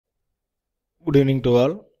Good evening to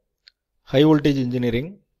all. High Voltage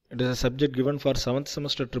Engineering. It is a subject given for 7th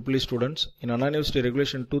semester EEE students in Oneness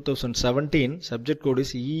Regulation 2017. Subject code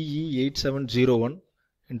is EE8701.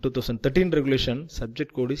 In 2013 regulation,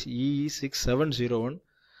 subject code is EE6701.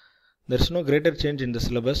 There is no greater change in the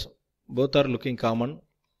syllabus. Both are looking common.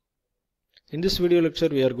 In this video lecture,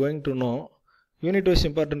 we are going to know unit-wise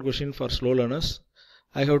important question for slow learners.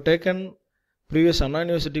 I have taken previous Anna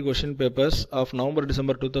University question papers of November,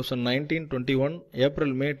 December 2019, 21,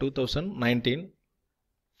 April, May 2019.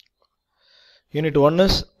 Unit 1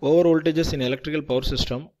 is over voltages in electrical power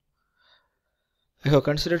system. I have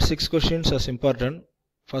considered 6 questions as important.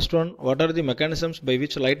 First one, what are the mechanisms by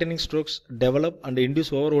which lightning strokes develop and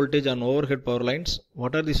induce over voltage on overhead power lines?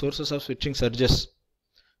 What are the sources of switching surges?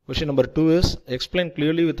 Question number 2 is, explain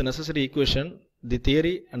clearly with the necessary equation the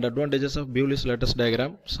theory and advantages of Bewley's lattice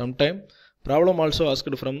diagram. Sometime problem also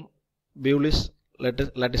asked from Bewley's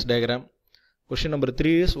lattice diagram. Question number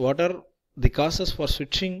 3 is, what are the causes for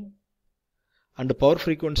switching and power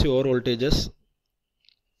frequency over voltages?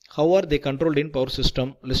 How are they controlled in power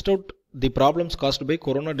system? List out the problems caused by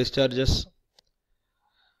corona discharges.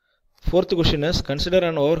 Fourth question is, consider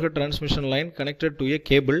an overhead transmission line connected to a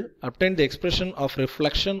cable. Obtain the expression of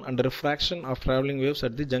reflection and refraction of traveling waves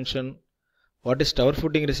at the junction. What is tower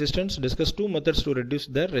footing resistance? Discuss 2 methods to reduce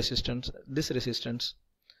their resistance.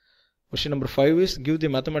 Question number 5 is, give the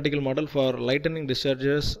mathematical model for lightning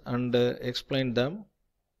discharges and explain them.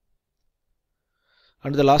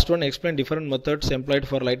 And the last one, explain different methods employed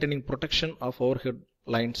for lightning protection of overhead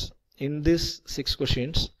lines. In these 6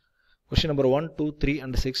 questions, question number 1, 2, 3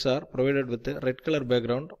 and 6 are provided with a red color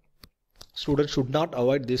background. Students should not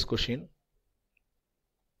avoid this question.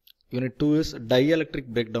 Unit 2 is dielectric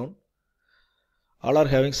breakdown. All are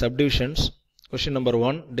having subdivisions. Question number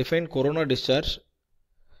 1, define corona discharge.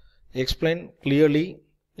 Explain clearly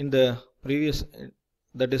in the previous,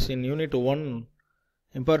 that is in unit 1,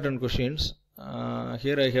 important questions.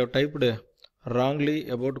 Here I have typed wrongly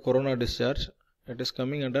about corona discharge. It is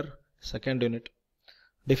coming under second unit.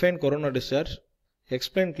 Define corona discharge.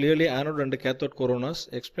 Explain clearly anode and cathode coronas.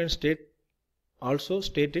 Explain also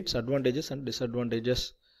state its advantages and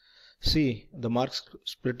disadvantages. See the marks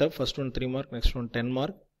split up. First one 3 mark, next one 10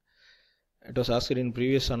 mark. It was asked in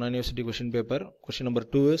previous Anna University question paper. Question number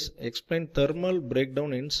 2 is, explain thermal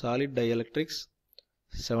breakdown in solid dielectrics.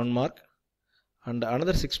 7 mark. And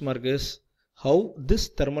another 6 mark is, how this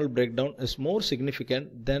thermal breakdown is more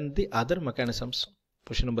significant than the other mechanisms.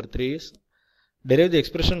 Question number 3 is, derive the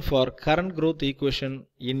expression for current growth equation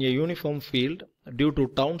in a uniform field due to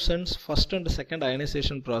Townsend's first and second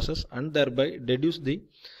ionization process and thereby deduce the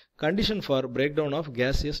condition for breakdown of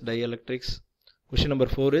gaseous dielectrics. Question number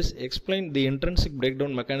 4 is, explain the intrinsic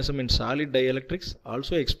breakdown mechanism in solid dielectrics.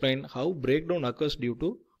 Also explain how breakdown occurs due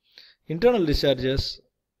to internal discharges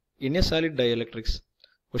in a solid dielectrics.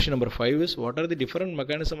 Question number 5 is, what are the different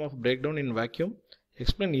mechanisms of breakdown in vacuum?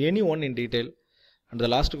 Explain any one in detail. And the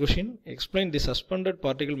last question, explain the suspended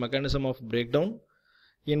particle mechanism of breakdown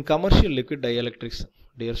in commercial liquid dielectrics.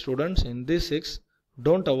 Dear students, in these 6,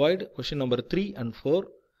 don't avoid question number 3 and 4.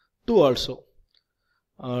 2 also.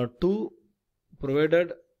 2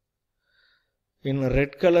 provided in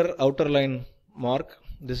red color outer line mark.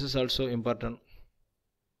 This is also important.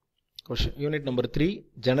 Question, unit number 3,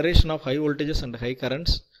 generation of high voltages and high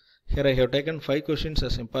currents. Here I have taken 5 questions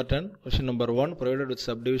as important. Question number 1 provided with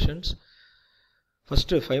subdivisions.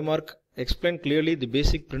 First 5 mark, explain clearly the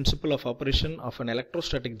basic principle of operation of an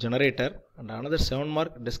electrostatic generator. And another 7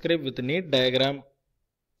 mark, describe with the neat diagram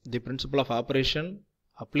the principle of operation,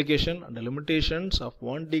 application and limitations of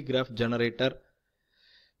 1D graph generator.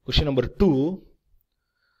 Question number 2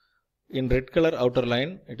 in red color outer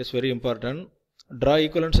line, it is very important. Draw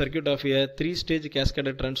equivalent circuit of a 3-stage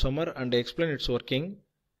cascaded transformer and explain its working.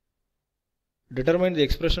 Determine the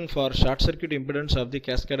expression for short circuit impedance of the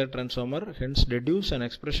cascaded transformer, hence deduce an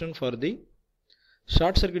expression for the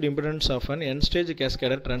short circuit impedance of an n-stage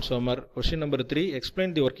cascaded transformer. Question number 3,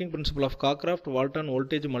 explain the working principle of Cockcroft-Walton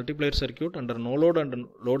voltage multiplier circuit under no load and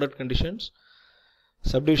loaded conditions.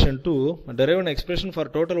 Subdivision 2, derive an expression for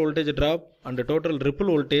total voltage drop and total ripple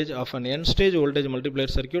voltage of an n-stage voltage multiplier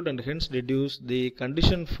circuit and hence deduce the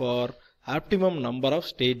condition for optimum number of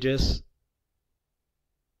stages.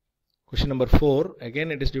 Question number 4, again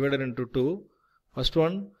it is divided into 2. First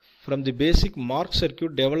one, from the basic mark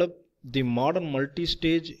circuit develop the modern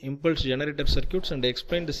multi-stage impulse generator circuits and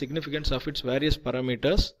explain the significance of its various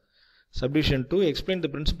parameters. Subdivision 2, explain the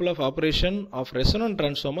principle of operation of resonant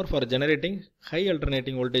transformer for generating high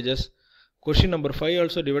alternating voltages. Question number 5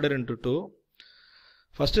 also divided into 2.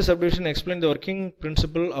 First subdivision, explain the working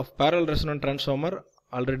principle of parallel resonant transformer,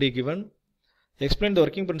 already given. Explain the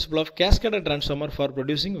working principle of cascade transformer for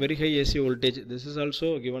producing very high AC voltage. This is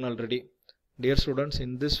also given already. Dear students,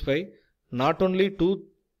 in this 5, not only 2,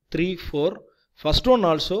 3, 4, first one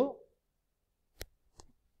also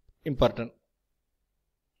important.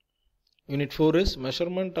 Unit 4 is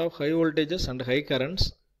measurement of high voltages and high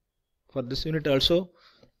currents. For this unit also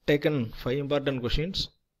taken 5 important questions.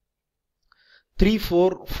 3,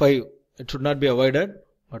 4, 5 it should not be avoided,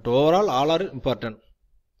 but overall all are important.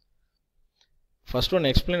 First one,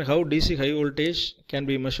 explain how DC high voltage can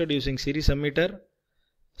be measured using series ammeter.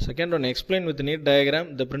 Second one, explain with neat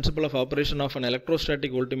diagram the principle of operation of an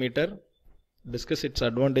electrostatic voltmeter. Discuss its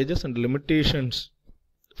advantages and limitations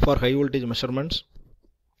for high voltage measurements.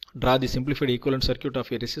 Draw the simplified equivalent circuit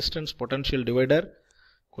of a resistance potential divider.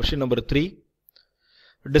 Question number 3.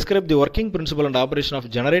 Describe the working principle and operation of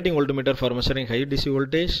generating voltmeter for measuring high DC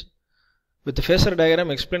voltage. With the phasor diagram,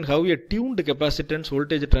 explain how a tuned capacitance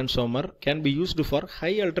voltage transformer can be used for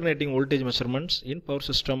high alternating voltage measurements in power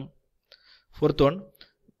system. Fourth one,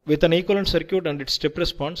 with an equivalent circuit and its step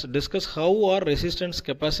response, discuss how are resistance,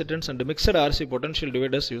 capacitance and mixed RC potential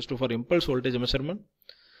dividers used for impulse voltage measurement.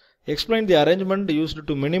 Explain the arrangement used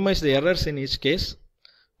to minimize the errors in each case.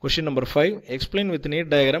 Question number 5. Explain with neat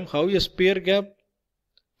diagram how a spear gap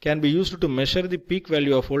can be used to measure the peak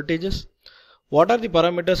value of voltages. What are the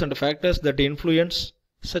parameters and factors that influence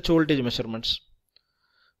such voltage measurements?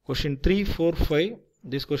 Question 3, 4, 5.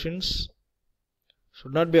 These questions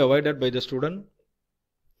should not be avoided by the student.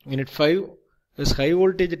 Unit 5 is high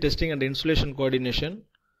voltage testing and insulation coordination.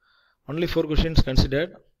 Only 4 questions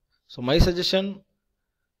considered. So my suggestion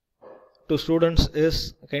to students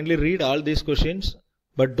is kindly read all these questions,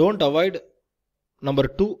 but don't avoid number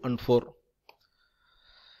 2 and 4.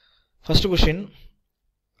 First question,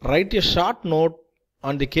 write a short note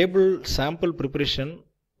on the cable sample preparation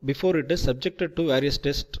before it is subjected to various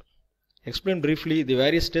tests. Explain briefly the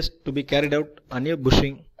various tests to be carried out on a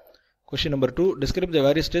bushing. Question number 2, describe the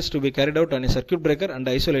various tests to be carried out on a circuit breaker and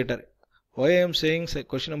isolator. Why I am saying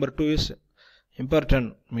question number 2 is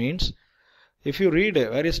important means, if you read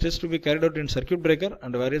various tests to be carried out in circuit breaker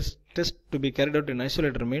and various tests to be carried out in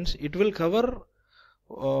isolator means, it will cover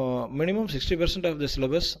minimum 60% of the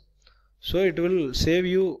syllabus. So it will save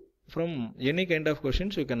you from any kind of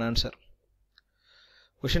questions you can answer.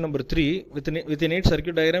 Question number 3, with a neat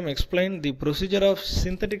circuit diagram, explain the procedure of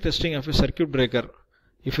synthetic testing of a circuit breaker.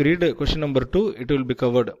 If you read question number 2, it will be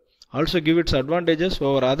covered. Also give its advantages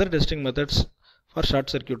over other testing methods for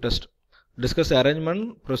short circuit test. Discuss the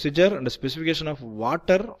arrangement, procedure and specification of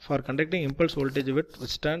water for conducting impulse voltage with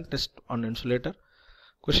withstand test on insulator.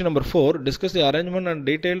 Question number 4, discuss the arrangement and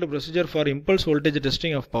detailed procedure for impulse voltage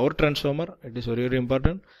testing of power transformer. It is very, very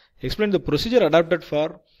important. Explain the procedure adopted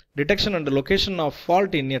for detection and location of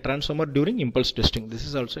fault in a transformer during impulse testing. This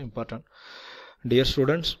is also important. Dear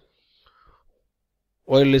students,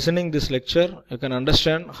 while listening this lecture, you can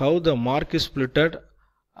understand how the mark is splitted,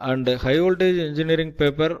 and high voltage engineering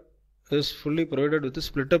paper is fully provided with the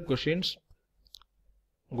split up questions.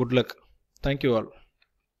 Good luck. Thank you all.